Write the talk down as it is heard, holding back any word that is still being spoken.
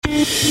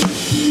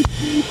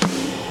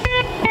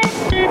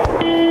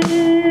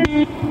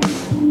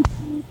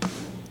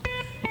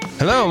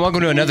and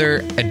welcome to another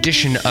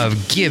edition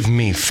of Give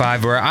Me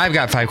 5, where I've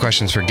got 5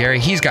 questions for Gary.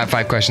 He's got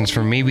 5 questions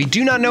for me. We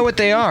do not know what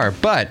they are,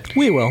 but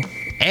we will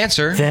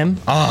answer them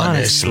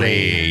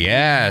honestly.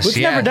 Yes,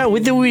 we've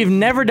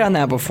never done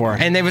that before,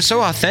 and they were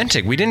so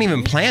authentic. We didn't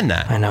even plan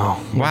that. I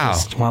know. Wow.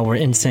 We're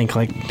in sync.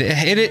 Like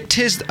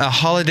tis a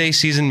holiday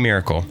season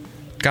miracle.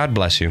 God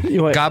bless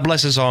you. God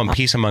bless us all in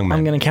peace among men.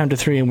 I'm going to count to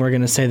 3, and we're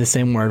going to say the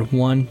same word.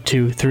 1,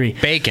 2, 3.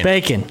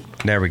 Bacon.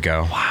 There we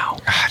go. Wow.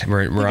 God,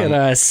 we're Look at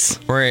us.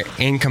 We're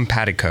in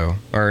compatico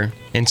or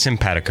in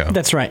simpatico.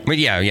 That's right. But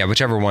yeah,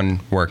 whichever one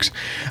works.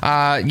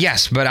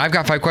 Yes, but I've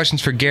got 5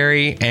 questions for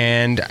Gary,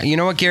 and you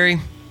know what, Gary?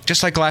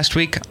 Just like last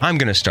week, I'm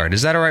going to start.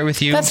 Is that all right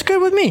with you? That's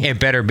good with me. It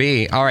better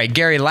be. All right,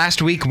 Gary,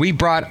 last week we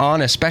brought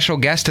on a special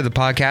guest to the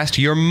podcast,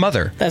 your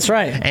mother. That's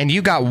right. And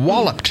you got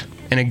walloped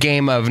in a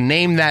game of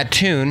Name That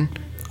Tune.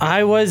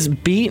 I was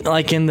beat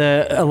like in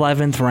the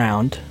 11th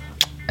round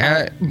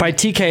by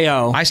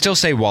TKO. I still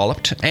say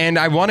walloped, and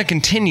I want to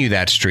continue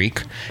that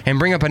streak and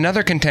bring up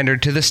another contender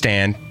to the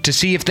stand to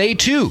see if they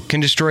too can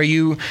destroy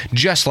you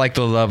just like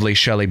the lovely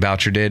Shelley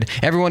Boucher did.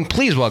 Everyone,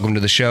 please welcome to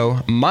the show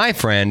my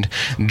friend,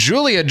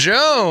 Julia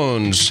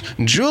Jones.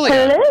 Julia.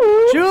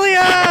 Hello.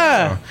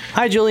 Julia.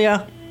 Hi,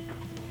 Julia.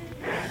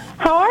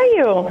 How are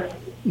you?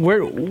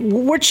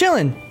 We're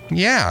chilling.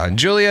 Yeah,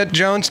 Julia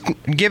Jones,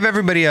 give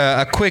everybody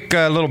a quick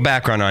little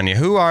background on you.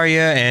 Who are you,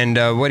 and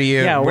what do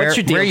you? What's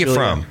your deal, where are you Julia?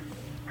 from?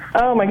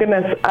 Oh, my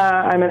goodness.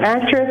 I'm an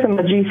actress. I'm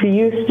a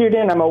GCU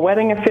student. I'm a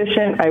wedding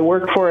officiant. I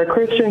work for a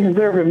Christian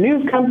conservative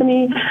news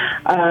company.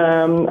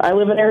 I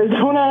live in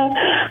Arizona.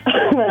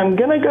 I'm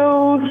going to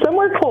go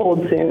somewhere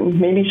cold soon.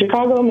 Maybe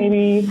Chicago,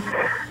 maybe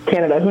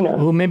Canada. Who knows?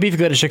 Well, maybe if you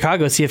go to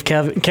Chicago, see if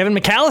Kevin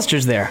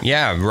McAllister's there.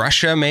 Yeah,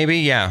 Russia, maybe.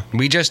 Yeah,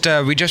 we just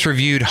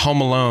reviewed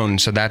Home Alone,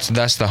 so that's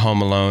the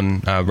Home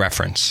Alone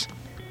reference.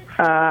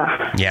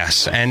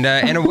 Yes, and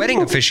a wedding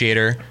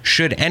officiator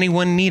should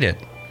anyone need it.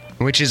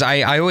 Which is,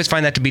 I always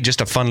find that to be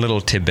just a fun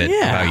little tidbit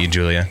about you,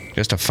 Julia.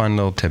 Just a fun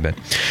little tidbit.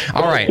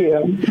 All right.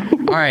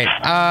 All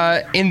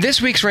right. In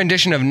this week's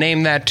rendition of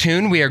Name That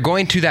Tune, we are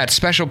going to that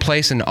special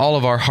place in all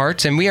of our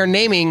hearts, and we are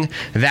naming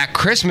that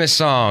Christmas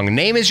song.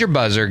 Name is your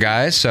buzzer,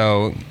 guys.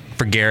 So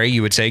for Gary,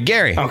 you would say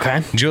Gary.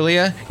 Okay.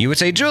 Julia, you would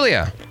say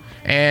Julia.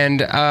 And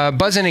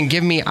buzz in and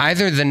give me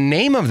either the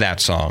name of that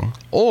song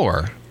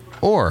or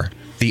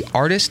the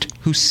artist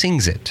who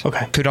sings it.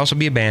 Okay. Could also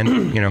be a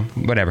band,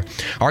 whatever.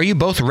 Are you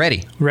both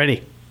ready?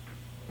 Ready.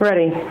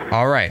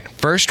 All right.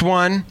 First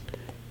one.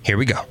 Here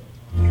we go.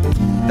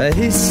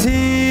 He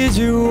sees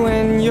you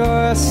when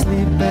you're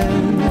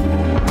sleeping,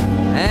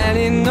 and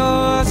he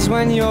knows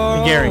when you're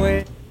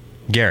awake.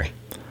 Gary.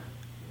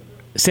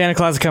 Santa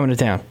Claus is coming to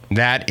town.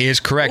 That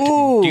is correct.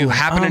 Ooh, Do you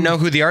happen to know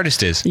who the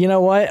artist is? You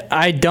know what?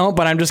 I don't,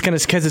 but I'm just going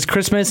to, because it's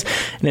Christmas,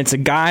 and it's a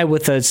guy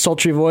with a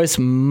sultry voice,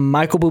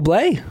 Michael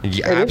Bublé.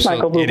 Yeah, It is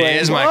Michael Bublé. It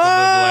is Michael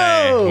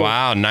Bublé.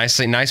 Wow,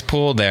 nice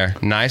pull there.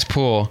 Nice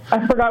pull.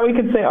 I forgot we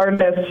could say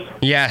artist.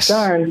 Yes.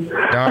 Darn.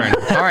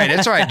 All right,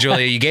 it's all right,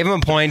 Julia. You gave him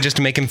a point just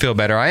to make him feel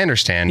better. I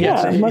understand.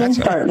 Yeah, let him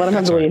start. Let him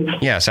have the lead.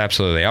 Yes,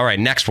 absolutely. All right,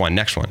 next one.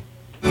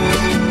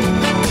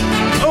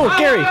 Oh,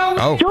 Gary.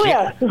 Oh,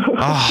 Julia.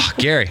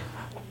 Gary.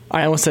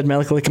 I almost said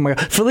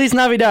Feliz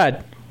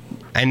Navidad.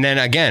 And then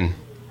again,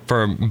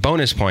 for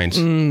bonus points,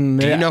 do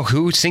you know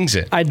who sings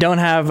it? I do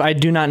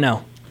not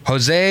know.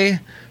 Jose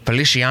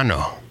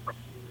Feliciano.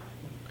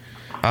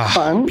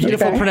 Fun.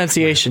 Beautiful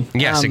pronunciation.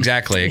 Yes,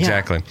 exactly.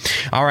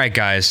 All right,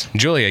 guys.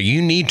 Julia,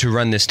 you need to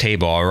run this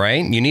table, all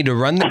right? You need to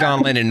run the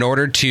gauntlet in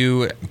order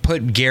to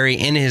put Gary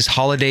in his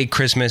holiday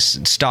Christmas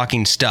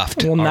stocking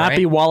stuffed. Will not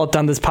be walloped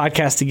on this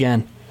podcast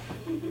again.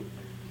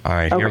 All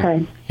right,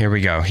 Okay. Here we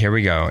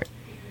go.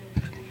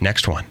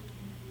 Next one.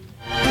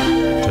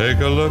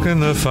 Take a look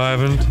in the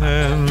 5 and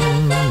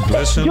 10.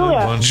 Listen Julia.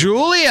 to one.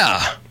 Julia!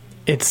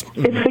 It's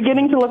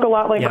beginning to look a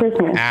lot like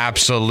Christmas.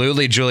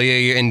 Absolutely,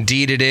 Julia.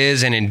 Indeed it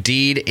is, and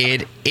indeed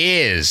it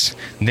is.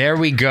 There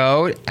we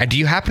go. Do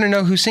you happen to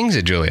know who sings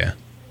it, Julia?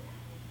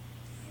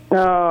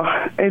 Oh,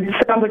 it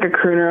sounds like a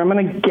crooner. I'm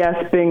going to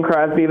guess Bing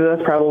Crosby, but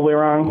that's probably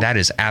wrong. That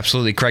is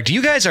absolutely correct.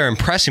 You guys are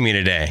impressing me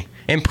today.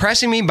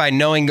 Impressing me by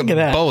knowing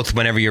both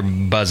whenever you're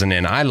buzzing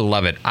in. I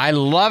love it.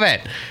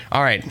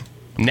 All right.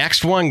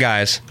 Next one,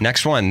 guys.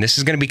 Next one. This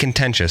is going to be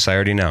contentious. I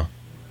already know.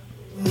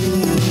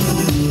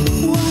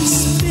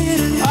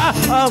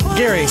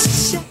 Gary.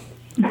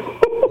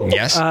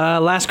 Yes?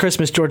 Last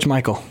Christmas, George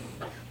Michael.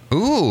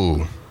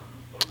 Ooh.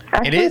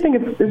 Actually, I think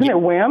isn't it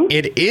Wham?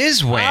 It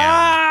is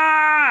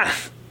Wham.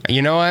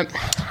 You know what?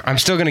 I'm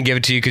still going to give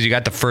it to you because you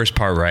got the first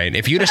part right.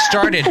 If you'd have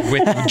started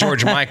with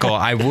George Michael,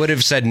 I would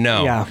have said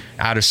no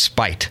out of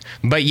spite.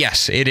 But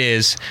yes, it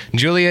is.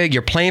 Julia,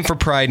 you're playing for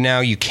pride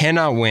now. You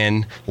cannot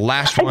win.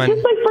 Last one. I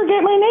just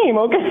forget my name,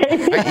 okay?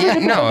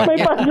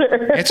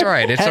 It's all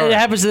right. It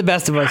happens to the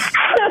best of us.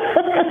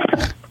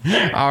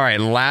 All right,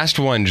 last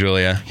one,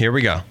 Julia. Here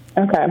we go.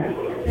 Okay.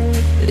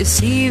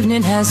 This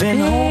evening has been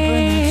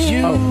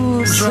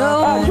open.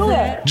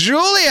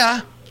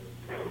 Julia!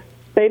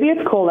 Baby,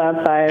 it's cold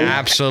outside.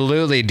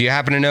 Absolutely. Do you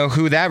happen to know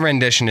who that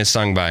rendition is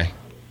sung by?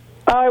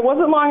 It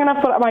wasn't long enough,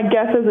 but my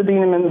guess is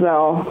Idina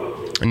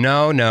Menzel.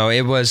 No,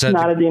 it was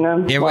Not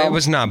Idina. It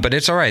was not, but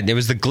it's all right. It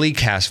was the Glee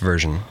cast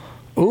version.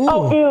 Ooh.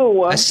 Oh,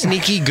 ew. A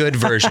sneaky good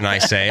version, I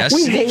say. A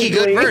We sneaky hate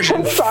good Glee. version.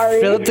 I'm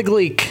sorry. Philip the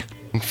Gleek.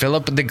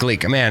 Philip the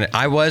Gleek. Man,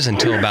 I was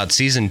until about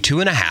season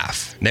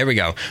 2.5. There we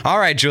go. All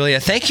right, Julia.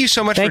 Thank you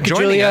so much Thank for you,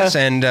 joining Julia. us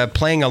and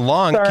playing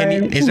along. Sorry.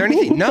 Is there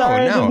anything? No,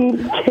 Sorry, no. I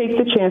didn't take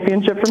the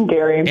championship from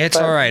Gary. It's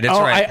but- all right. It's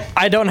all right.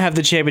 I don't have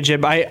the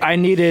championship. I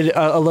needed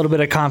a little bit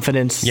of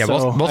confidence. Yeah,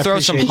 so we'll I throw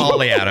some appreciate it.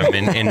 holly at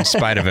him in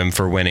spite of him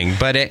for winning.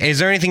 But is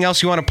there anything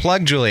else you want to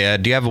plug, Julia?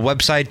 Do you have a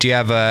website? Do you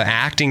have a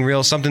acting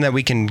reel? Something that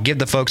we can give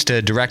the folks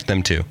to direct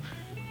them to?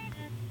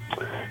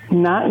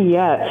 Not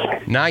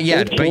yet. Not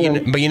yet, Stay but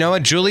tuned. you know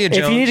what, Julia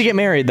Jones. If you need to get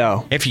married,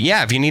 though. if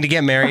you need to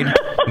get married,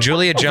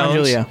 Julia Jones.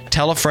 Julia.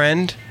 Tell a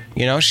friend.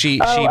 You know, she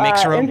makes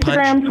her own Instagram,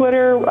 punch.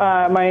 Twitter.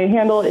 My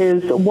handle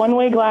is One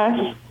Way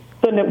Glass,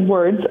 the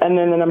words, and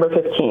then the number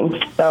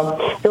 15. So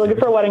if you're looking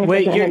for a wedding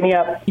Wait, officiant, hit me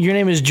up. your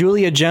name is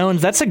Julia Jones.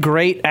 That's a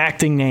great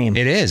acting name.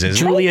 It is,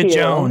 isn't it? Julia Thank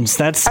you. Jones.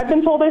 That's I've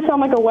been told I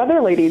sound like a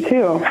weather lady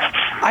too.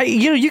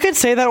 you could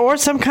say that, or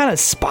some kind of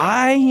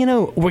spy.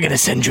 We're gonna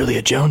send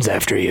Julia Jones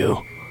after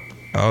you.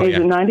 Oh,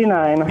 Agent yeah.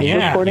 99.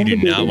 Yeah. According You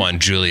to do not Google.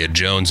 want Julia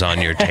Jones on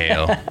your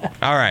tail.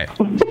 All right.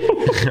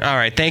 All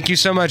right. Thank you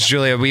so much,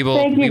 Julia. We will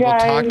Thank you, will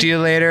guys. talk to you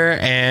later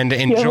and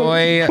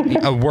enjoy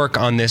a work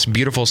on this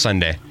beautiful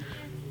Sunday.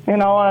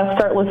 And I'll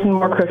start listening to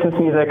more Christmas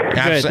music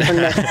for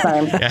next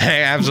time.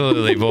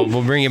 Absolutely.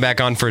 We'll bring you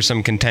back on for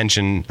some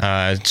contention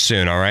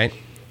soon, all right?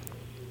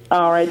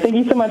 All right. Thank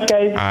you so much,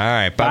 guys. All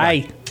right.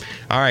 Bye-bye. Bye.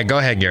 All right. Go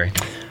ahead, Gary.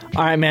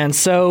 All right, man.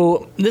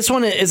 So this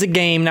one is a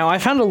game. Now, I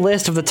found a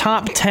list of the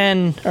top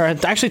 10, or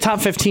actually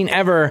top 15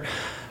 ever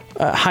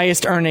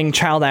highest earning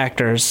child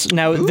actors.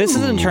 Now, this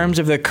is in terms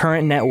of their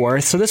current net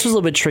worth. So this was a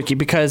little bit tricky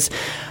because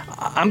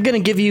I'm going to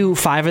give you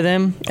 5 of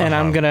them, and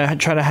I'm going to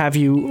try to have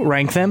you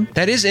rank them.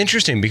 That is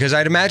interesting because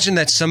I'd imagine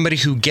that somebody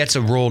who gets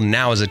a role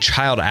now as a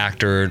child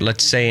actor,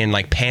 let's say in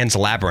like Pan's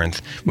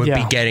Labyrinth, would be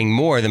Yeah. getting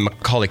more than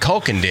Macaulay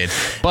Culkin did.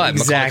 But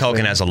Exactly.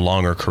 Macaulay Culkin has a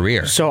longer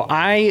career. So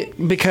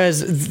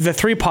because the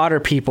 3 Potter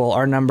people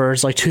are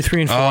numbers like 2,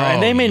 3, and 4,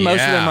 and they made most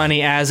of yeah. their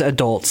money as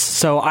adults.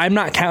 So I'm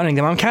not counting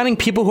them. I'm counting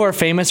people who are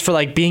famous for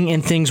like being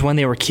in things when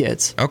they were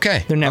kids.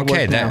 Okay. Their net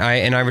Okay. worth now.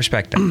 I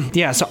respect that.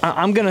 Yeah, so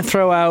I'm going to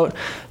throw out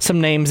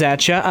some names at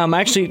you.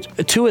 Actually,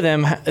 2 of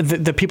them,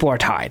 the people are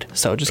tied.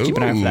 So just keep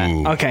an eye out for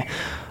Ooh. that. Okay.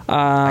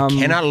 I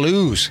cannot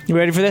lose. You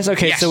ready for this?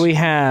 Okay, Yes. so we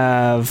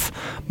have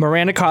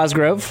Miranda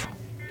Cosgrove,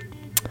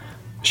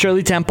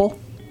 Shirley Temple,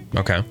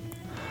 Okay.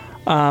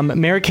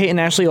 Mary-Kate and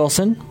Ashley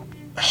Olsen,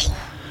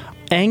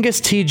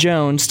 Angus T.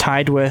 Jones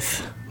tied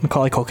with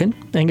Macaulay Culkin.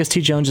 Angus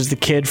T. Jones is the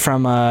kid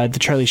from the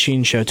Charlie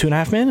Sheen show,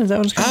 2.5 Men. Is that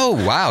what it's called?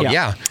 Oh, wow.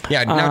 Yeah.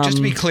 Yeah. Now, just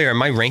to be clear,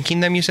 am I ranking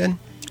them, you said?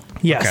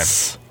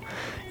 Yes.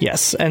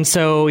 Yes. And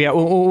so,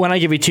 when I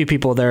give you 2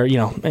 people, they're,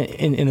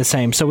 in the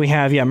same. So we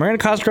have, Miranda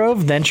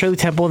Cosgrove, then Shirley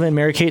Temple, then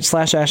Mary-Kate /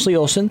 Ashley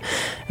Olsen.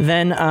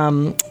 Then,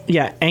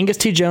 Angus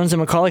T. Jones and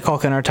Macaulay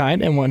Culkin are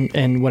tied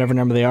in whatever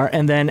number they are.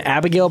 And then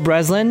Abigail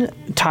Breslin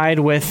tied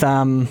with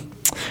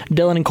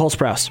Dylan and Cole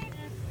Sprouse.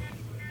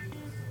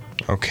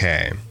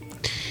 Okay.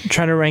 I'm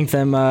trying to rank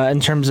them in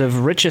terms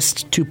of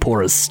richest to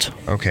poorest.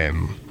 Okay.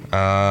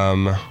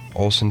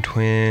 Olsen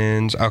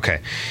twins.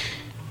 Okay.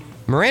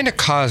 Miranda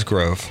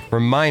Cosgrove,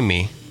 remind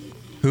me,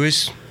 who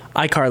is...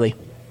 iCarly.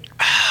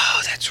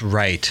 Oh, that's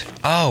right.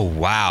 Oh,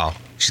 wow.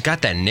 She's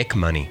got that Nick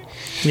money.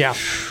 Yeah.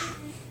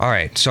 All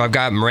right, so I've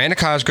got Miranda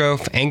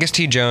Cosgrove, Angus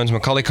T. Jones,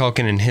 Macaulay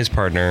Culkin, and his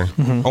partner,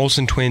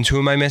 Olsen twins. Who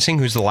am I missing?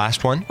 Who's the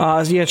last one?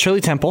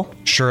 Shirley Temple.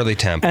 Shirley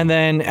Temple. And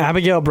then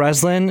Abigail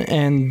Breslin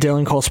and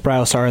Dylan Cole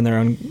Sprouse are in their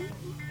own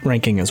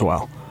ranking as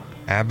well.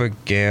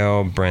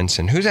 Abigail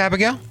Brenson. Who's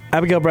Abigail?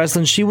 Abigail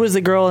Breslin, she was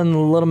the girl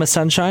in Little Miss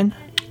Sunshine,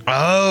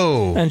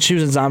 Oh. and she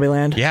was in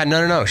Zombieland. Yeah,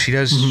 no. She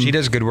does She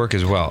does good work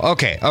as well.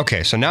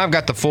 Okay. So now I've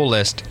got the full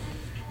list.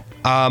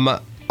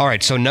 All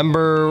right, so I'm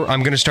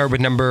going to start with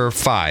number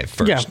 5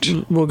 first.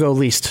 Yeah, we'll go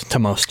least to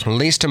most.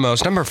 Least to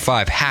most. Number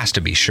 5 has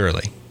to be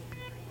Shirley.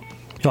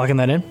 You locking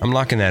that in? I'm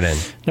locking that in.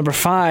 Number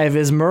 5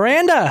 is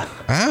Miranda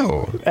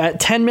Oh. at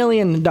 $10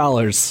 million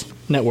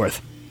net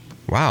worth.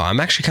 Wow, I'm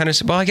actually kind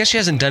of... Well, I guess she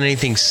hasn't done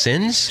anything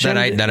since that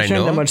I She know hasn't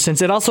done of. much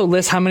since. It also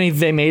lists how many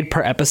they made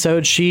per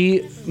episode.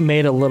 She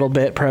made a little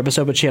bit per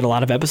episode, but she had a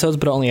lot of episodes,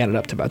 but it only added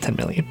up to about $10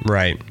 million.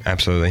 Right,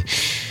 absolutely.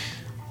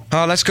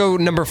 Let's go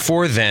number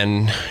 4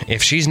 then.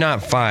 If she's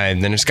not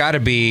 5, then it's got to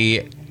be...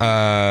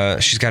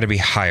 she's got to be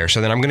higher.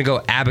 So then I'm going to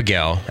go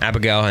Abigail.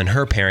 Abigail and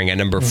her pairing at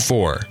number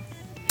 4.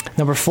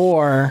 Number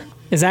 4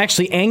 is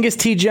actually Angus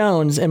T.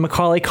 Jones and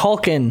Macaulay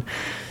Culkin.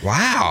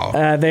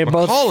 Wow. They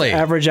Macaulay. both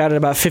average out at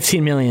about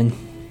 $15 million.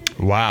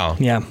 Wow.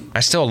 Yeah.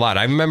 That's still a lot.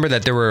 I remember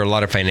that there were a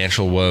lot of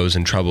financial woes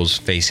and troubles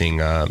facing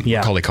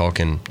Macaulay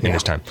Culkin in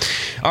his time.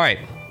 All right.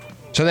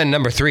 So then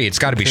number 3, it's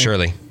got to be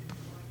Shirley.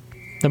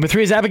 Number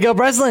 3 is Abigail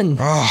Breslin.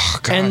 Oh,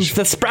 gosh. And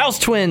the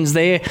Sprouse twins,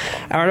 they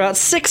are about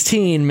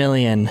 $16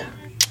 million.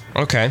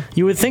 Okay.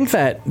 You would think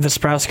that the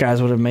Sprouse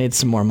guys would have made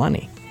some more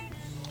money.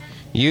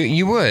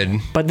 You would.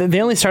 But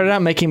they only started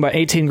out making about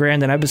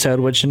 $18,000 an episode,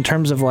 which in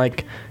terms of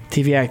like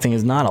TV acting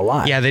is not a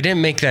lot. Yeah, they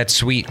didn't make that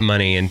sweet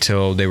money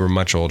until they were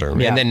much older.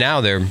 Yeah. And then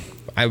now they're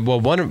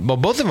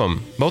both of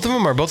them.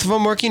 Are both of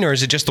them working, or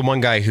is it just the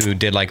one guy who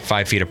did like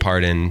 5 Feet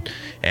Apart and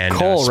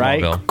Cole, Smallville?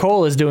 right?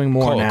 Cole is doing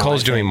more now.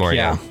 Cole's doing more,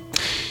 yeah.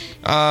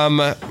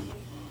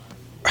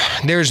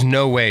 There's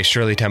no way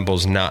Shirley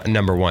Temple's not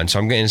number one, so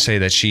I'm going to say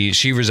that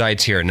she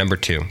resides here at number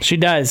 2. She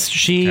does.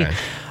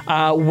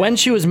 When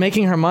she was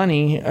making her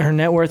money, her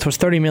net worth was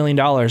 $30 million,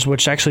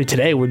 which actually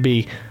today would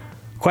be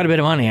quite a bit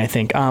of money, I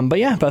think. But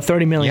yeah, about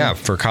 $30 million. Yeah,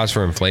 for cause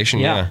for inflation.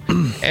 Yeah.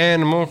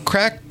 Animal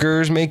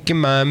crackers making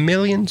my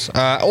millions.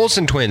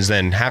 Olsen twins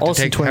then have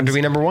to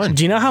be number 1.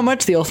 Do you know how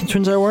much the Olsen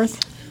twins are worth?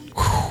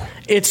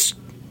 It's.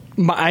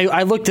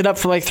 I looked it up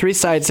for like 3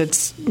 sites.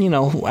 It's,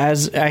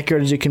 as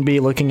accurate as you can be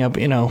looking up,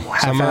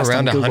 somewhere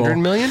around 100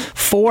 million?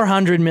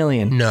 400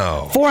 million.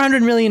 No.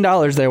 $400 million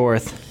they're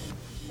worth.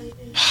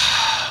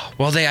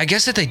 Well, I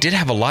guess that they did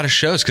have a lot of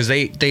shows because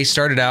they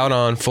started out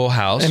on Full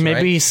House, and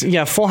maybe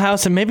right? Full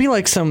House, and maybe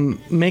like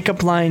some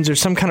makeup lines or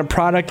some kind of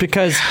product,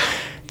 because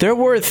they're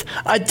worth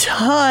a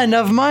ton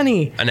of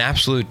money. An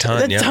absolute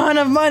ton. A ton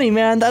of money,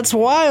 man. That's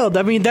wild.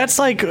 I mean, that's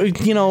like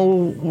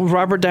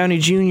Robert Downey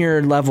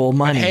Jr. level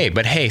money.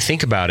 But hey,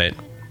 think about it.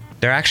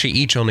 They're actually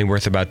each only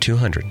worth about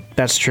 200.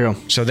 That's true.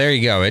 So there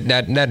you go.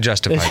 That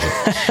justifies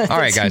it. All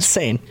right, guys.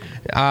 Insane.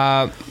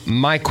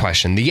 My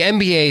question. The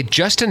NBA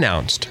just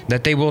announced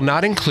that they will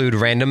not include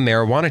random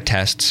marijuana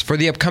tests for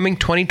the upcoming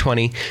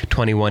 2020-21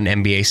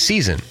 NBA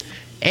season.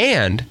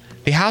 And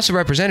the House of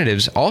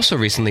Representatives also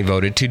recently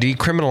voted to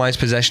decriminalize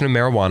possession of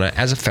marijuana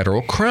as a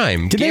federal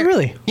crime. Did they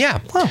really? Yeah.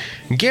 Wow.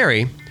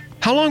 Gary,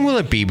 how long will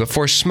it be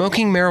before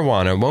smoking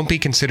marijuana won't be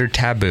considered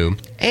taboo?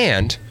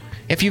 And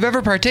if you've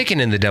ever partaken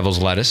in the devil's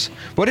lettuce,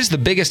 what is the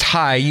biggest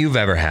high you've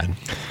ever had?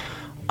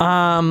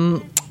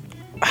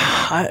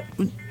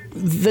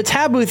 The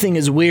taboo thing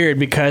is weird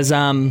because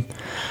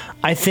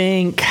I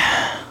think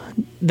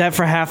that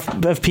for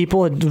half of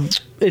people,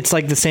 it's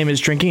like the same as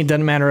drinking. It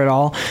doesn't matter at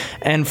all.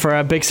 And for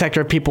a big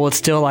sector of people, it's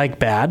still like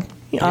bad.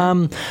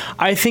 Yeah.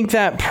 I think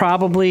that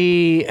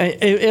probably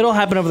it'll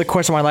happen over the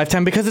course of my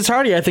lifetime because it's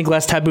already, I think,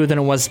 less taboo than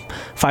it was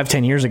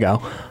 5-10 years ago.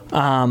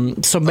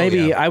 So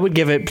maybe I would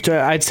give it,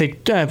 I'd say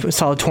a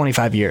solid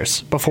 25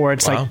 years before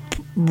it's like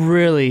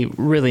really,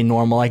 really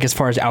normal, like as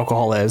far as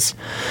alcohol is.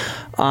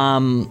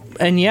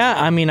 And yeah,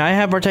 I mean, I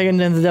have partaken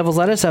in the devil's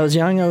lettuce. I was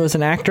young. I was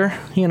an actor,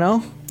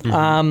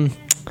 Mm-hmm.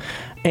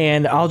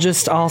 And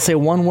I'll say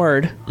one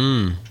word,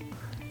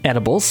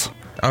 edibles.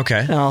 Okay.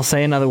 And I'll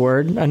say another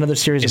word, another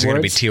series of words. Is it going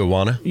to be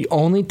Tijuana? You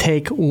only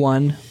take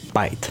one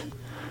bite.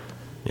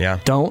 Yeah.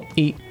 Don't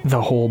eat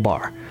the whole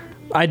bar.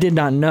 I did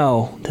not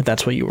know that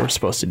that's what you were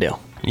supposed to do.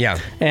 Yeah.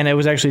 And it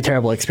was actually a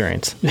terrible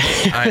experience.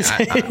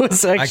 It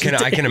was actually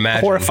I can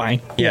imagine.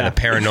 Horrifying. Yeah, the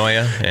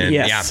paranoia. And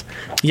yes.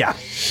 Yeah.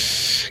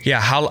 Yeah,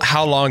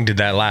 how long did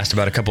that last?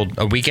 About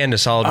a weekend, a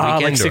solid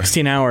weekend? Like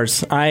 16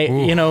 hours.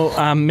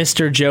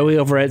 Mr. Joey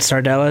over at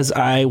Sardella's,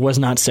 I was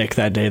not sick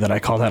that day that I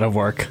called out of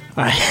work.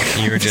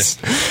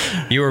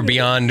 You were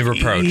beyond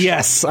reproach.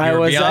 Yes, I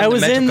was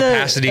in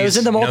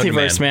the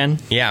multiverse, man.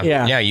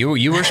 Yeah,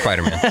 you were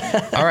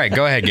Spider-Man. All right,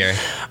 go ahead, Gary.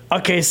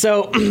 Okay,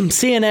 so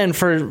CNN,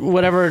 for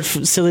whatever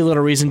silly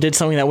little reason, did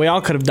something that we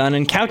all could have done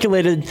and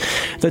calculated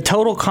the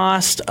total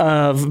cost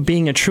of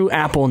being a true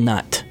Apple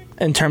nut.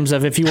 In terms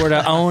of if you were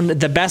to own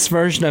the best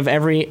version of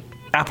every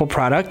Apple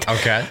product,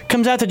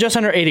 comes out to just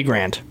under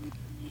 $80,000.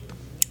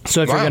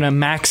 So if you're going to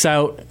max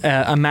out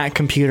a Mac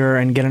computer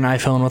and get an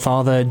iPhone with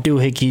all the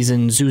doohickeys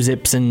and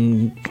zoozips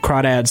and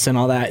crawdads and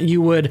all that,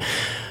 you would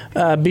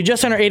be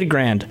just under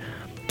 $80,000.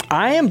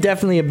 I am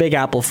definitely a big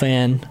Apple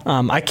fan.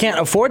 I can't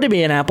afford to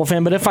be an Apple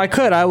fan, but if I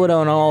could, I would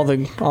own all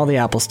the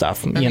Apple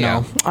stuff. You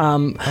know.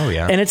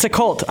 And it's a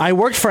cult. I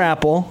worked for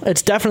Apple.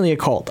 It's definitely a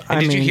cult.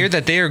 And did you hear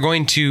that they are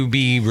going to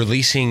be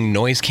releasing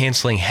noise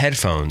canceling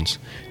headphones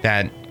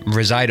that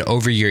reside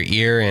over your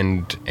ear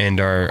and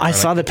are? I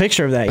saw the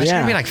picture of that. It's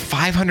going to be like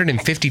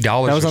 $550.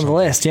 That was on the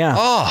list. Yeah.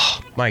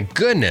 Oh my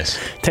goodness.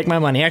 Take my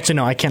money. Actually,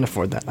 no, I can't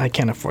afford that.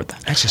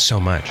 That's just so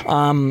much.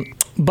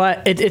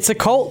 But it's a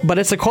cult, but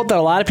it's a cult that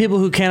a lot of people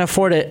who can't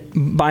afford it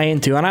buy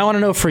into. And I want to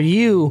know for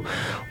you,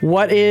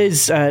 what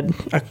is a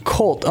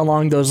cult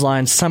along those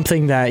lines,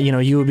 something that,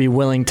 you would be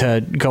willing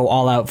to go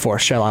all out for,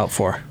 shell out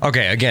for?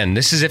 Okay, again,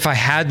 this is if I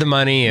had the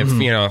money, if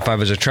if I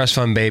was a trust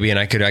fund baby and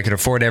I could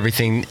afford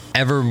everything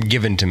ever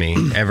given to me,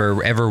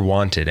 ever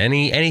wanted,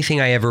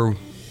 anything I ever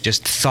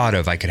just thought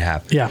of I could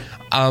have. Yeah.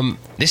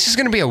 This is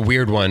going to be a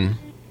weird one,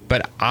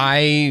 but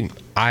I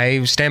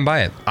stand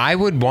by it. I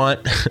would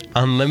want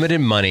unlimited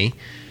money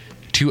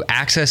to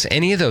access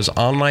any of those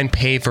online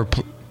pay to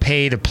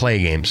play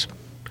games.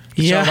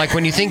 Yeah. So like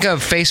when you think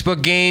of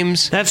Facebook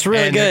games, that's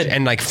really good.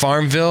 And like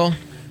Farmville,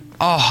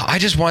 I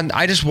just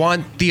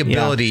want the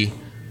ability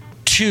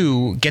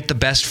to get the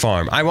best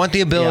farm. I want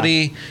the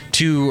ability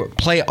to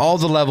play all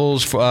the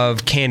levels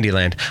of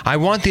Candyland. I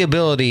want the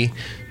ability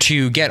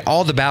to get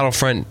all the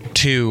Battlefront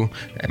 2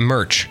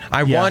 merch.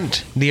 I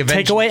want the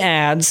take away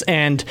ads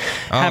and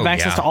have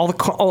access to all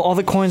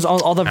the coins,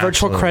 all the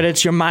virtual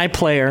credits. You're my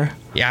player.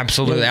 Yeah,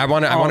 absolutely. I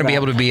want to be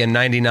able to be a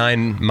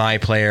 99 my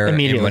player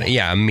immediately.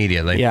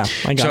 Immediately. Yeah,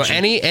 I got so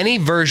you. any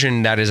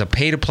version that is a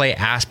pay to play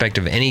aspect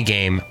of any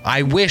game,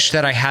 I wish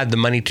that I had the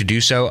money to do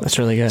so. That's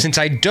really good. Since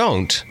I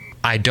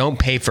don't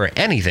pay for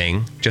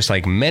anything, just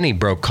like many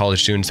broke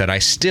college students that I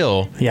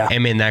still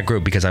am in that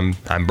group because I'm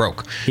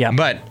broke. Yeah.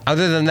 But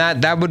other than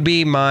that, that would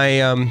be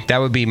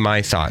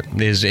my thought.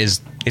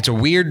 Is it's a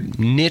weird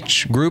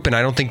niche group, and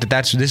I don't think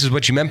this is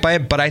what you meant by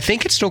it, but I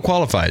think it still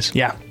qualifies.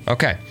 Yeah.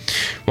 Okay.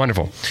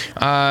 Wonderful.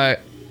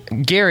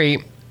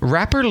 Gary,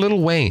 rapper Lil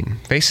Wayne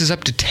faces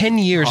up to 10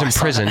 years in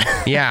prison.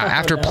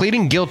 After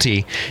pleading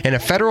guilty in a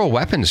federal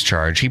weapons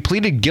charge. He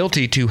pleaded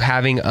guilty to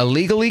having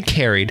illegally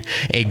carried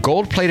a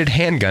gold-plated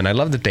handgun. I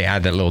love that they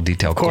add that little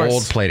detail.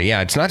 Gold-plated. Yeah,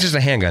 it's not just a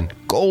handgun.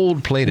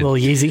 Gold-plated. Little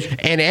Yeezy.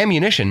 And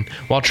ammunition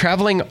while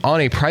traveling on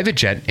a private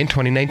jet in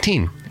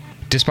 2019,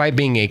 despite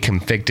being a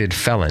convicted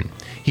felon.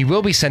 He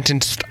will be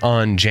sentenced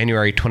on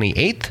January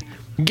 28th.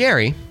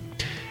 Gary,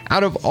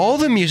 out of all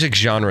the music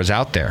genres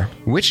out there,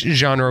 which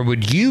genre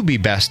would you be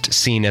best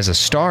seen as a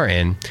star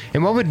in?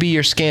 And what would be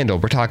your scandal?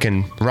 We're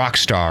talking rock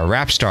star,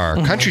 rap star,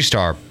 country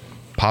star,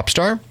 pop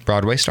star,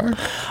 Broadway star?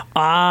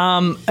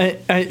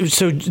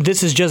 So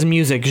this is just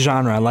music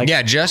genre, like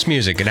just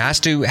music. It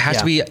has to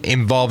be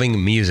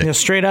involving music.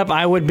 Straight up,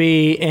 I would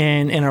be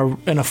in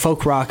a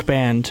folk rock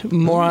band,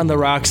 more on the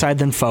rock side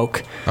than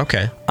folk.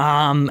 Okay.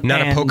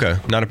 Not a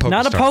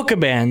polka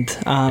band.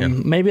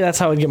 Maybe that's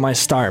how I would get my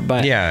start.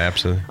 But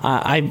absolutely.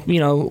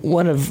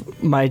 One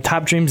of my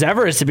top dreams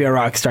ever is to be a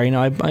rock star.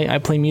 I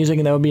play music,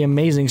 and that would be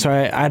amazing. So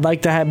I'd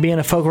like to be in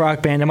a folk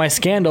rock band, and my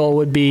scandal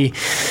would be.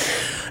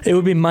 It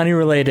would be money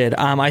related.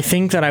 I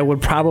think that I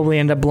would probably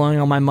end up blowing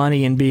all my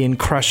money and be in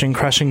crushing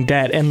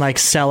debt and like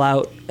sell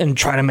out and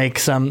try to make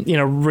some,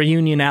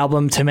 reunion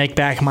album to make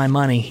back my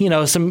money.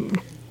 Some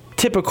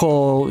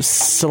typical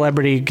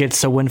celebrity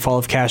gets a windfall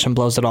of cash and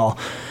blows it all.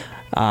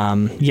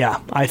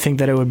 I think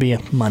that it would be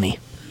money.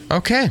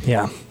 Okay.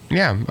 Yeah.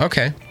 Yeah.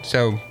 Okay.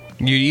 So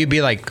you'd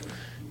be like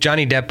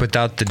Johnny Depp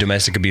without the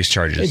domestic abuse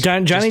charges.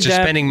 Johnny Depp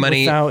spending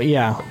money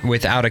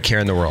without a care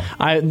in the world.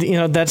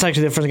 That's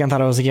actually the first thing I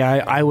thought. I was like,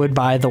 I would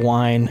buy the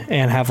wine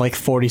and have like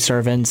 40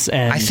 servants.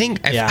 And I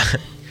think,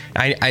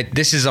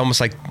 this is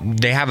almost like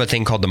they have a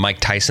thing called the Mike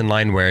Tyson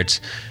line where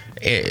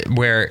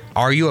where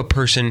are you a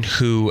person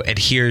who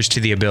adheres to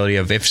the ability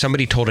of if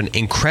somebody told an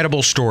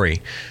incredible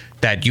story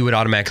that you would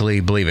automatically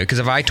believe it? Because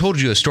if I told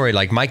you a story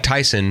like Mike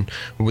Tyson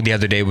the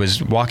other day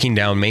was walking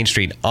down Main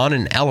Street on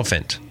an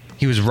elephant.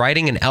 He was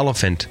riding an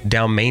elephant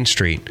down Main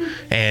Street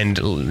and,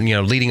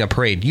 leading a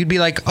parade. You'd be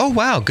like, oh,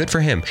 wow, good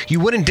for him. You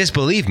wouldn't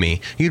disbelieve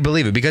me. You'd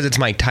believe it because it's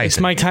Mike Tyson. It's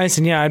Mike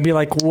Tyson, yeah. I'd be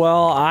like,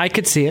 well, I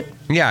could see it.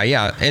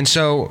 Yeah. And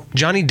so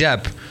Johnny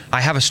Depp,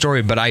 I have a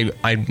story, but I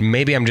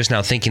maybe I'm just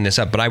now thinking this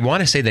up, but I want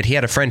to say that he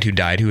had a friend who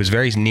died who was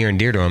very near and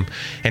dear to him,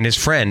 and his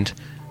friend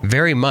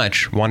very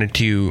much wanted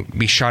to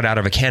be shot out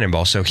of a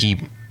cannonball. So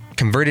he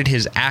converted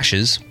his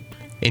ashes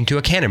into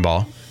a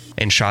cannonball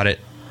and shot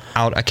it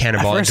out a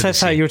cannonball. At first, I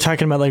thought you were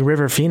talking about like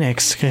River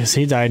Phoenix because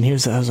he died, and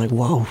I was like,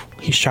 "Whoa,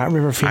 he shot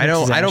River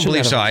Phoenix." I don't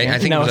believe so. I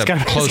think it was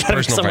a close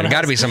personal friend.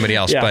 Got to be somebody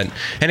else. Yeah. But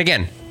and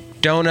again,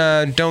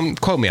 don't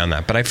quote me on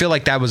that. But I feel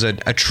like that was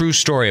a true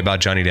story about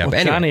Johnny Depp. Well,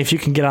 anyway. Johnny, if you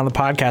can get on the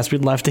podcast,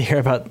 we'd love to hear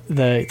about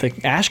the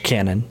ash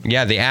cannon.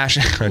 Yeah, the ash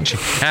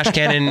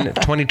cannon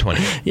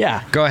 2020.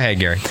 Yeah, go ahead,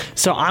 Gary.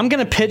 So I'm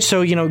gonna pitch.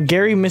 So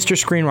Gary,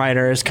 Mr.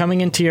 Screenwriter, is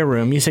coming into your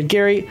room. You said,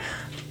 Gary,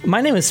 my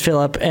name is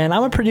Philip, and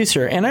I'm a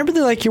producer, and I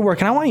really like your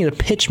work, and I want you to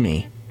pitch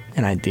me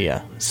an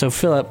idea. So,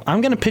 Philip, I'm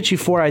going to pitch you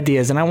 4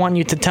 ideas, and I want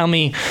you to tell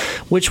me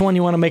which one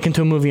you want to make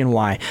into a movie and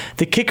why.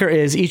 The kicker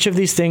is each of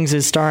these things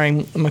is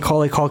starring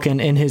Macaulay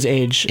Culkin in his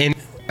age. In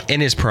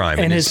his prime.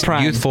 In his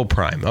prime. Youthful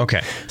prime.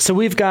 Okay. So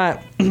we've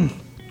got...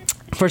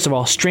 First of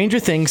all, Stranger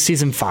Things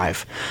Season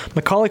 5.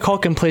 Macaulay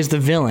Culkin plays the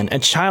villain, a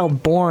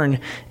child born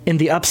in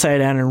the Upside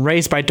Down and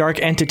raised by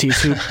dark entities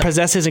who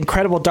possesses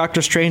incredible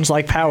Doctor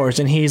Strange-like powers,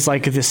 and he's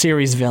like the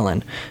series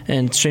villain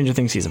in Stranger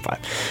Things Season 5.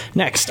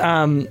 Next,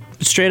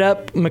 straight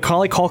up,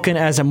 Macaulay Culkin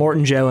as a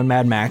Morton Joe in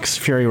Mad Max,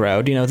 Fury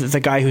Road. The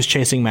guy who's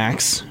chasing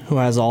Max, who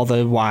has all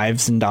the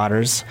wives and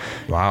daughters.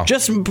 Wow.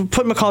 Just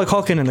put Macaulay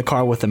Culkin in the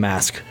car with the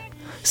mask.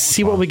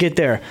 See what we get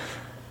there.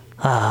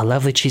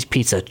 Lovely cheese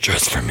pizza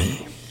just for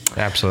me.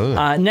 Absolutely.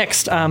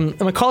 Next,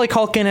 Macaulay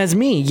Culkin as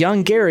me,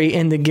 young Gary,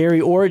 in the Gary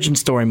origin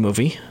story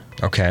movie.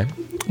 Okay.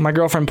 My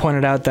girlfriend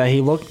pointed out that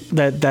he looked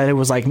that it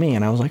was like me,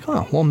 and I was like,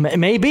 oh, well,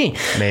 maybe.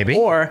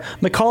 Or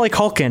Macaulay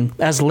Culkin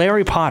as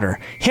Larry Potter,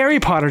 Harry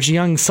Potter's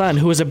young son,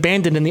 who was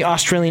abandoned in the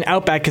Australian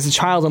outback as a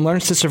child and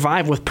learns to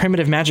survive with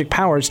primitive magic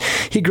powers.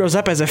 He grows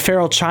up as a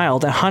feral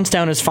child and hunts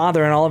down his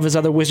father and all of his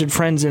other wizard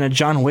friends in a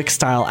John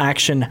Wick-style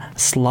action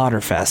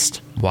slaughterfest.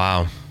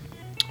 Wow.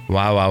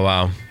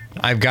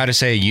 I've got to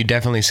say, you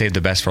definitely saved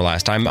the best for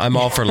last. I'm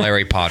all for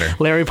Larry Potter.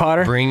 Larry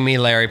Potter? Bring me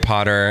Larry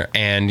Potter.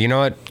 And you know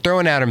what? Throw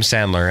in Adam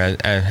Sandler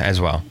as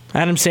well.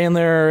 Adam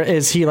Sandler,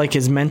 is he like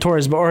his mentor?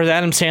 Or is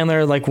Adam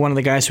Sandler like one of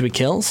the guys who he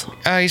kills?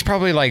 He's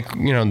probably like,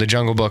 the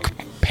Jungle Book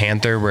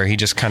Panther, where he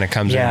just kind of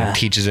comes in and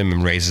teaches him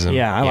and raises him.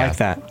 Yeah, I like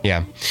that.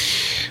 Yeah.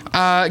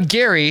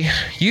 Gary,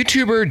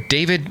 YouTuber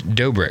David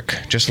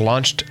Dobrik just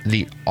launched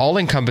the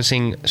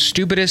all-encompassing,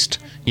 stupidest,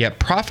 yet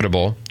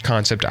profitable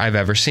concept I've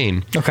ever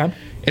seen. Okay.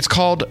 It's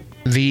called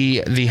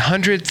the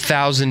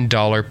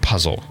 $100,000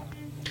 puzzle.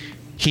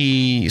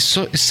 He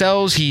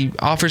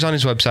offers on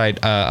his website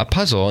a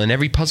puzzle, and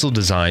every puzzle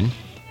design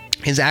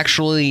is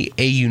actually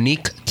a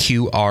unique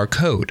QR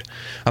code.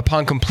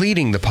 Upon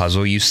completing the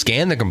puzzle, you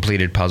scan the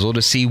completed puzzle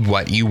to see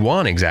what you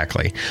want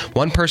exactly.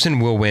 One person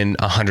will win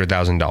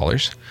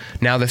 $100,000.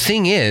 Now, the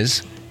thing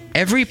is,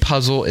 every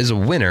puzzle is a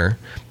winner,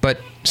 but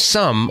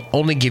some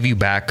only give you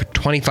back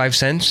 25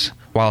 cents,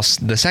 while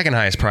the second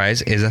highest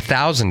prize is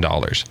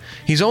 $1,000.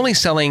 He's only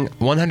selling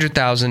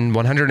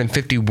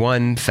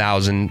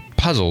 151,000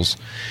 puzzles,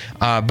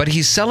 but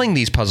he's selling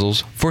these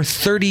puzzles for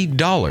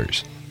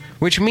 $30,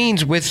 which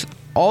means with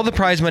all the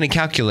prize money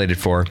calculated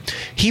for,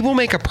 he will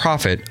make a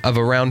profit of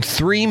around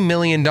 $3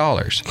 million.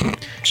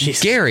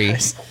 Gary,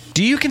 Christ.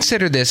 Do you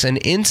consider this an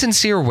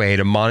insincere way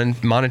to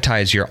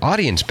monetize your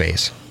audience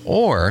base?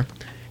 Or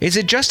is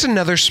it just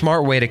another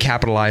smart way to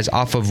capitalize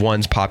off of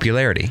one's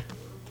popularity?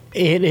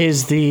 It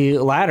is the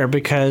latter,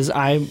 because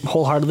I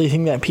wholeheartedly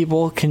think that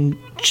people can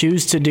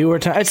choose to do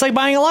it's like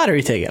buying a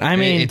lottery ticket. I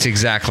mean, it's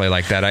exactly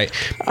like that.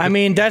 I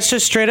mean, that's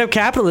just straight up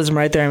capitalism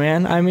right there,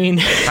 man. I mean,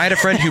 I had a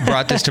friend who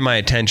brought this to my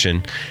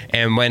attention,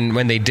 and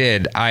when they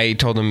did, I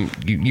told them,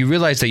 you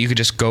realize that you could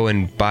just go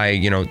and buy,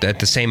 at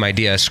the same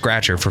idea, a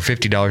scratcher for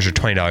 $50 or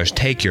 $20.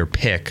 Take your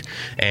pick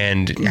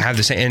and have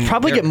the same. And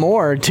probably get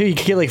more too. You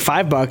could get like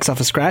 $5 off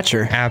a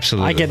scratcher.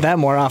 Absolutely, I get that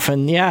more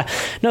often. Yeah,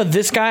 no,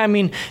 this guy. I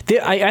mean,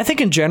 I think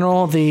in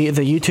general the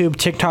YouTube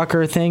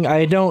TikToker thing,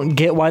 I don't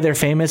get why they're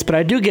famous, but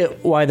I do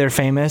get why they're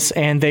famous,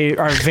 and they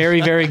are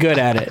very, very good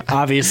at it.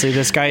 Obviously,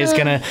 this guy is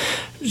gonna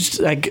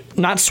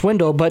not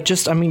swindle, but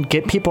just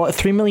get people at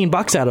 $3 million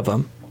out of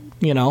them.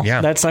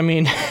 That's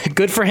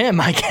good for him,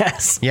 I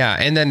guess. Yeah,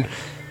 and then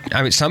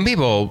some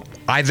people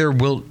either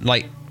will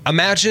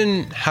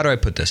imagine, how do I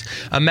put this?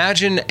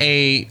 Imagine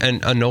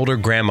an older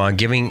grandma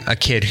giving a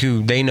kid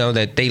who they know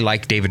that they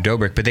like David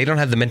Dobrik, but they don't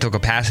have the mental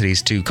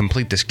capacities to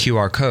complete this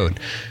QR code.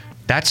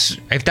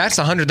 If that's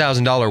a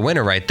 $100,000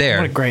 winner right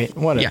there.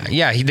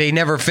 They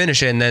never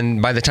finish it, and then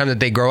by the time that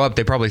they grow up,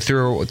 they probably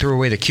threw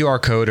away the QR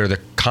code, or the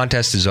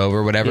contest is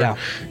over, whatever. Yeah.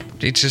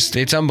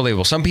 It's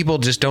unbelievable. Some people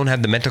just don't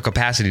have the mental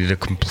capacity to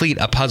complete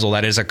a puzzle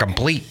that is a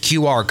complete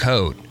QR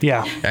code.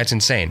 Yeah, that's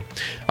insane.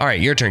 All right,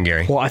 your turn,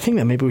 Gary. Well, I think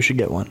that maybe we should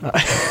get one.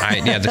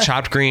 The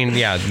chopped green.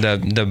 Yeah, the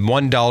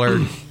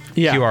 $1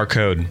 QR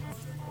code.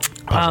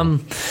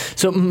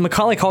 So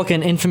Macaulay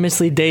Culkin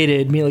infamously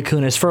dated Mila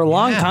Kunis for a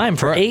long time,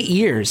 for 8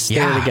 years.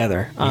 They were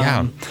together.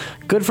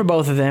 Good for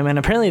both of them, and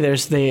apparently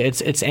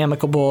it's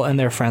amicable and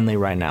they're friendly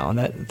right now, and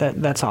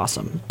that's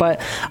awesome.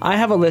 But I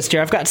have a list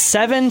here. I've got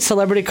 7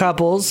 celebrity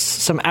couples,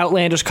 some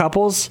outlandish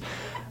couples.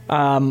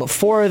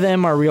 4 of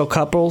them are real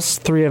couples.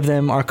 3 of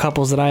them are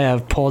couples that I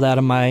have pulled out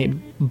of my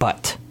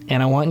butt,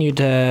 and I want you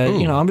to,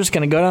 I'm just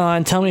going to go down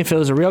and tell me if it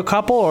was a real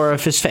couple or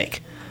if it's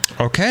fake.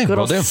 Okay, good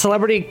old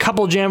celebrity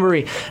couple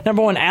jamboree.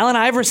 Number 1, Allen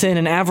Iverson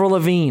and Avril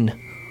Lavigne.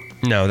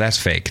 No, that's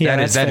fake.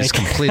 That is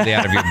completely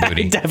out of your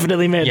booty. I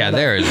definitely made that up.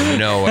 There is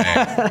no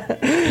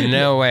way.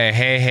 No way.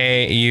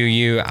 Hey,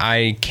 you,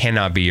 I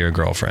cannot be your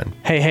girlfriend.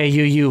 Hey,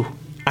 you.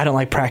 I don't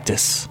like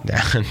practice. There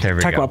we go.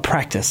 Talk about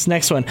practice.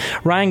 Next one,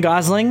 Ryan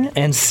Gosling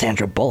and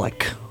Sandra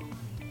Bullock.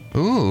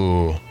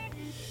 Ooh.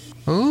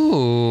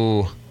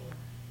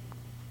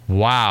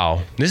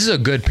 Wow. This is a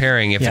good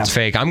pairing if it's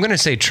fake. I'm going to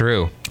say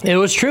true. It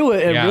was true.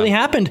 It really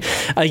happened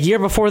a year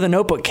before The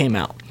Notebook came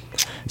out.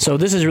 So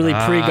this is really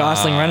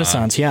pre-Gosling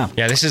Renaissance, Yeah,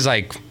 this is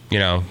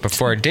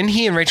before. Didn't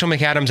he and Rachel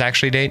McAdams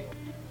actually date?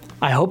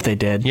 I hope they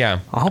did. Yeah.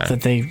 I hope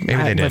that they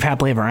live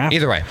happily ever after.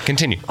 Either way,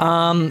 continue.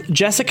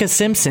 Jessica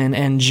Simpson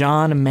and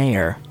John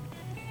Mayer.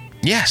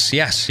 Yes,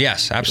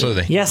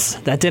 absolutely. Yes,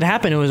 that did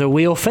happen. It was a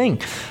real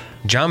thing.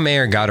 John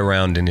Mayer got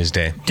around in his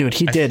day. Dude,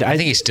 he did. I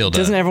think he still does.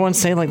 Doesn't everyone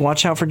say,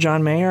 watch out for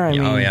John Mayer? I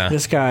mean,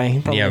 this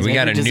guy. Yeah, we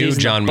got a new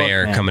John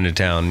Mayer coming to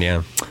town,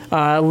 yeah.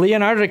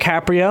 Leonardo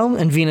DiCaprio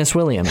and Venus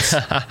Williams.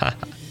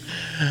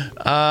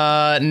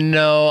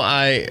 No,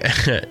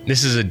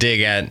 this is a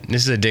dig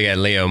at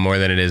Leo more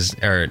than it is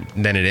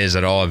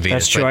at all of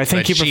Venus. That's true. I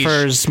think he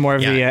prefers more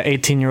of the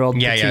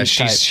 18-year-old. Yeah,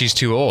 she's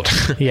too old.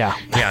 Yeah.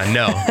 Yeah,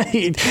 no.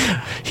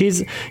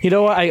 He's. You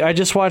know what? I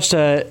just watched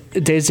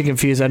Dazed and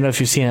Confused. I don't know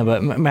if you've seen it,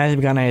 but Matthew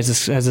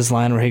McConaughey has this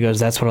line where he goes,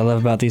 "That's what I love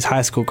about these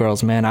high school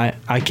girls, man.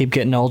 I keep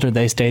getting older,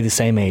 they stay the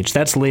same age."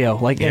 That's Leo,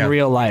 in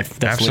real life.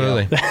 That's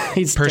absolutely. Leo.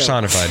 He's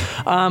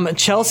personified.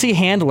 Chelsea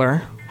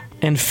Handler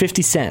and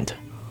 50 Cent.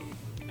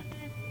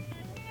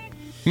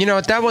 You know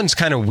what? That one's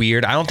kind of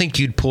weird. I don't think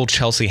you'd pull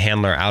Chelsea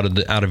Handler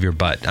out of your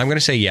butt. I'm going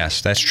to say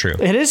yes. That's true.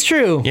 It is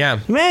true. Yeah.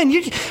 Man,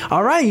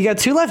 all right. You got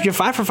 2 left. You're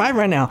 5 for 5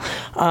 right now.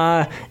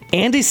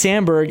 Andy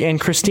Samberg and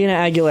Christina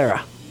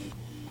Aguilera.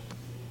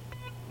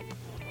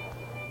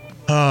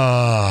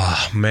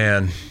 Oh,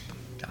 man.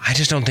 I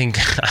just don't think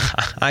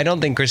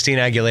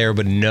Christina Aguilera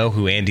would know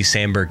who Andy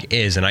Samberg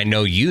is, and I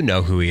know you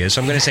know who he is,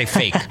 so I'm going to say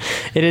fake.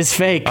 It is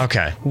fake.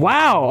 Okay.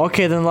 Wow.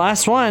 Okay, then the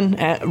last one,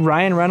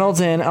 Ryan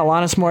Reynolds and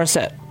Alanis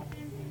Morissette.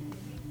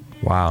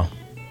 Wow.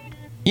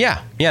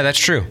 Yeah, that's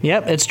true.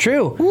 Yep, it's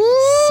true. Woo!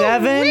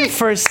 7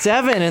 for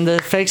 7 in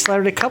the fake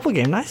celebrity couple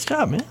game. Nice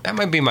job, man. That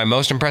might be my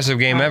most impressive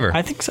game ever.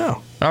 I think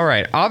so. All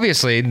right.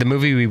 Obviously, the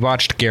movie we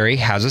watched, Gary,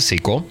 has a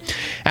sequel.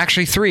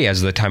 Actually, 3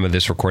 as of the time of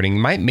this recording.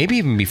 Maybe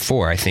even be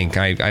 4, I think.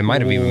 I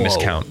might have even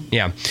miscount.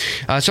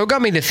 Yeah. So it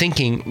got me to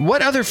thinking,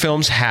 what other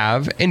films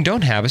have and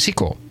don't have a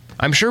sequel?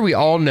 I'm sure we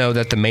all know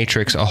that The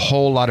Matrix, a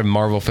whole lot of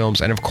Marvel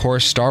films, and of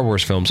course Star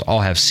Wars films all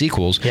have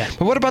sequels. Yeah.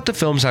 But what about the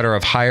films that are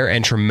of higher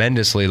and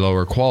tremendously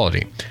lower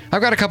quality?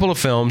 I've got a couple of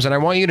films, and I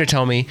want you to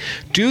tell me,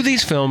 do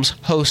these films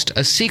host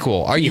a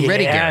sequel? Are you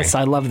ready, Gary? Yes,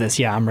 I love this.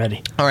 Yeah, I'm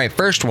ready. All right,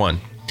 first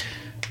one.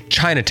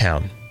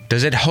 Chinatown.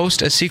 Does it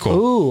host a sequel?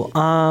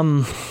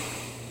 Ooh,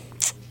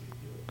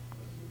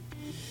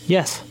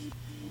 yes.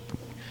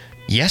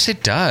 Yes,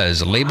 it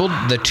does. Labeled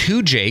The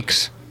Two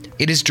Jakes.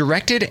 It is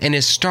directed and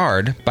is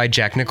starred by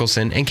Jack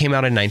Nicholson and came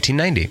out in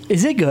 1990.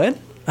 Is it good?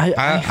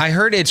 I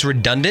heard it's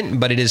redundant,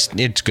 but it's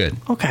good.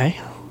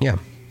 Okay. Yeah.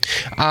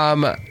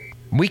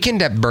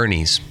 Weekend at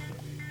Bernie's.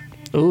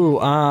 Ooh,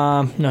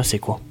 no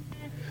sequel.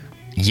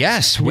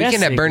 Yes,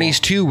 Weekend at Bernie's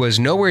 2 was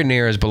nowhere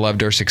near as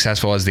beloved or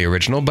successful as the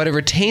original, but it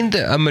retained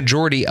a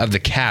majority of the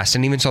cast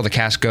and even saw the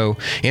cast go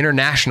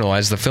international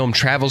as the film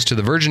travels to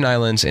the Virgin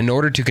Islands in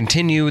order to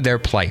continue their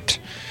plight.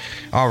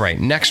 All right,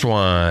 next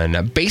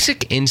one.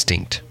 Basic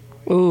Instinct.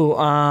 Ooh,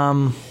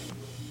 I'm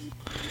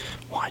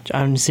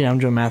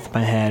doing math in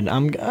my head.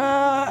 I'm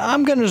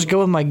gonna just go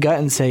with my gut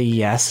and say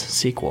yes,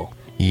 sequel.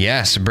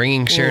 Yes,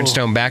 bringing Sharon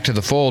Stone back to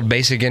the fold.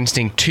 Basic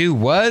Instinct 2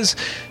 was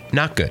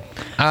not good.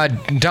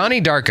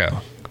 Donnie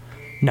Darko.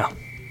 No.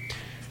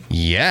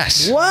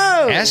 Yes.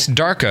 Whoa! S.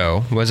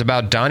 Darko was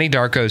about Donnie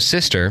Darko's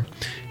sister,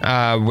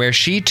 where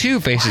she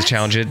too faces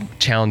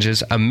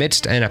challenges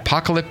amidst an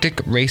apocalyptic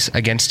race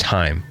against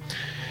time.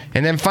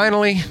 And then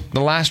finally,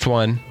 the last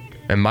one,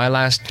 and my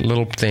last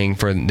little thing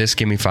for this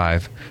Gimme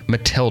 5,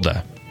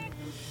 Matilda.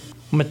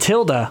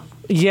 Matilda?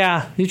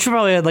 Yeah, you should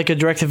probably have like a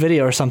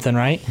direct-to-video or something,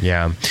 right?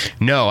 Yeah.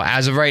 No,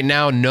 as of right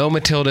now, no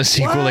Matilda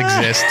sequel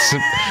exists.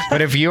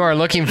 But if you are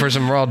looking for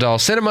some Roald Dahl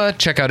cinema,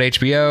 check out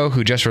HBO,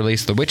 who just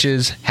released The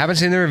Witches. Haven't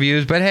seen the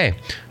reviews, but hey,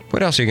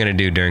 what else are you going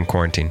to do during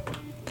quarantine?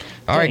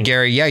 All right,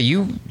 Gary, yeah,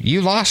 you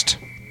lost.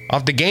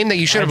 Off the game that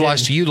you should have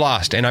lost, you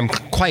lost, and I'm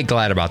quite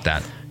glad about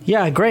that.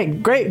 Yeah,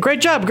 great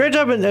job. Great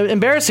job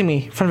embarrassing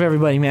me in front of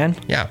everybody, man.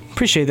 Yeah.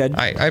 Appreciate that.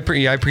 I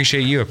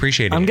appreciate you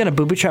appreciating I'm going to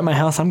booby trap my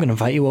house. I'm going to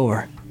invite you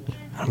over.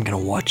 I'm going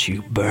to watch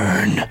you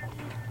burn.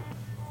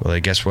 Well,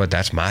 guess what?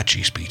 That's my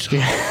cheese pizza.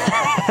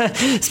 Yeah.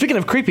 Speaking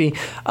of creepy,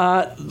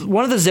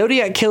 one of the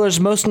Zodiac Killer's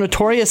most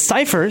notorious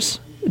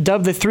ciphers,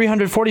 dubbed the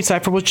 340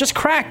 cipher, was just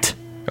cracked.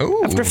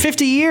 Ooh. After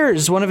 50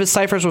 years, one of his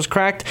ciphers was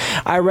cracked.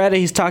 I read it.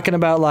 He's talking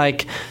about,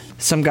 like,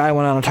 some guy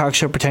went on a talk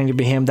show pretending to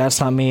be him. That's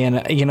not me.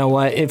 And you know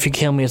what? If you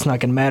kill me, it's not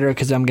going to matter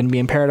because I'm going to be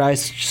in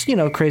paradise. Just,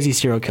 crazy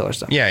serial killer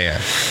stuff.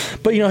 Yeah.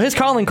 But, his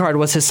calling card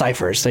was his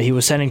ciphers that he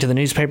was sending to the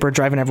newspaper,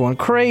 driving everyone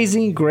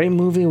crazy. Great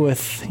movie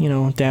with,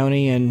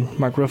 Downey and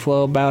Mark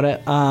Ruffalo about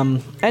it.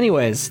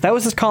 Anyways, that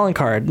was his calling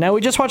card. Now,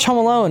 we just watched Home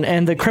Alone,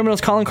 and the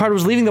criminal's calling card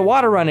was leaving the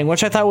water running,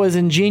 which I thought was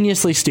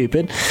ingeniously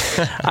stupid.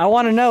 I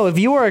want to know, if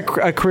you were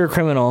a career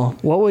criminal,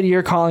 what would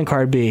your calling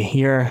card be?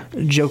 Your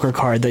Joker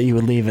card that you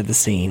would leave at the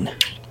scene?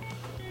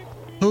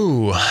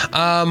 Ooh,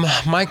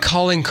 my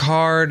calling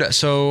card.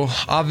 So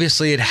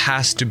obviously it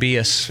has to be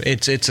it's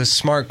a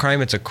smart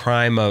crime. It's a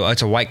crime.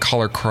 It's a white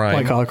collar crime.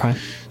 White collar crime.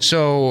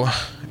 So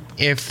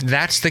if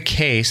that's the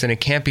case, then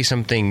it can't be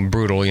something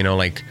brutal.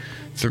 like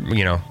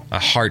a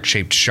heart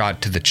shaped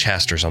shot to the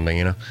chest or something.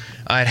 It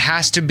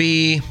has to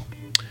be.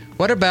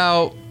 What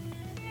about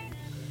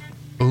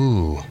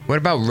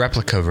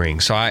replica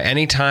rings? So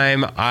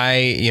anytime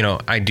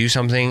I do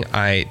something,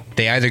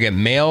 they either get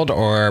mailed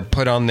or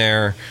put on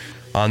their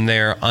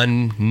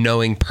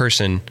unknowing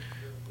person,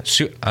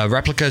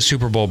 replica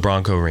Super Bowl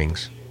Bronco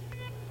rings.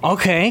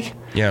 Okay.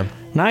 Yeah.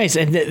 Nice.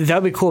 And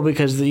that'd be cool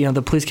because,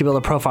 the police can build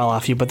a profile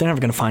off you, but they're never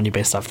going to find you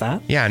based off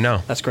that. Yeah,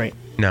 no. That's great.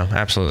 No,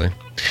 absolutely.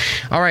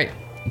 All right.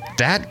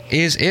 That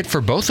is it for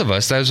both of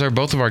us. Those are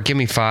both of our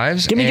Gimme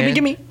 5s.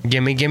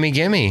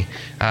 Gimme.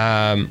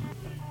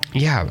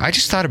 Yeah, I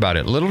just thought about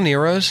it. Little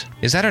Nero's,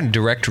 is that a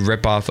direct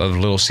ripoff of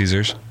Little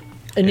Caesars?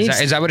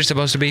 Is that what it's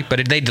supposed to be?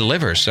 But they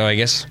deliver, so I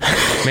guess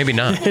maybe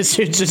not. It's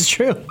just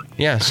true.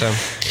 Yeah, so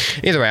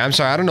either way, I'm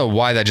sorry. I don't know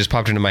why that just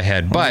popped into my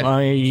head, but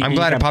I'm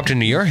glad it popped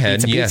into your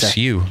head. Yes,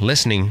 you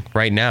listening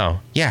right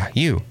now. Yeah,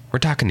 you. We're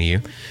talking to you.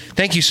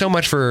 Thank you so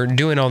much for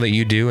doing all that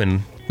you do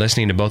and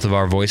listening to both of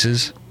our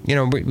voices.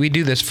 We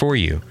do this for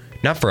you.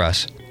 Not for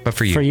us, but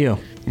for you. For you.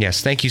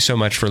 Yes, thank you so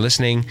much for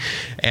listening.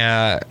 For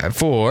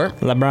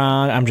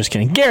LeBron, I'm just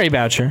kidding. Gary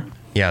Boucher.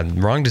 Yeah,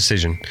 wrong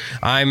decision.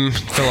 I'm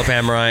Philip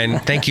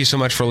Amrine. Thank you so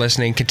much for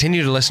listening.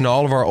 Continue to listen to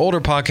all of our older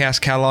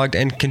podcasts cataloged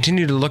and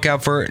continue to look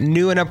out for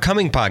new and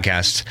upcoming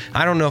podcasts.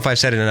 I don't know if I've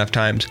said it enough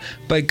times,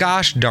 but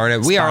gosh darn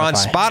it, we are on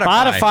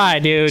Spotify.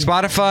 Spotify, dude.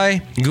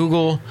 Spotify,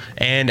 Google,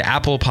 and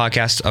Apple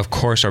Podcasts, of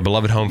course, our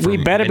beloved home for We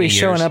better many be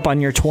showing years. up on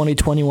your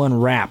 2021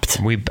 Wrapped.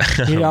 I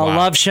Wow.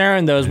 love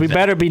sharing those. We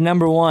better be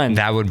number one.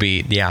 That would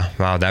be,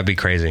 that'd be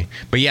crazy.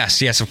 But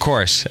yes, of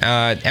course.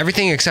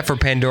 Everything except for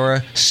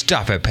Pandora,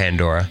 stuff it,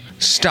 Pandora.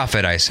 Stuff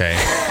it, I say.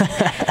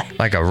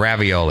 Like a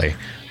ravioli.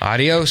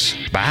 Adios.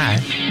 Bye.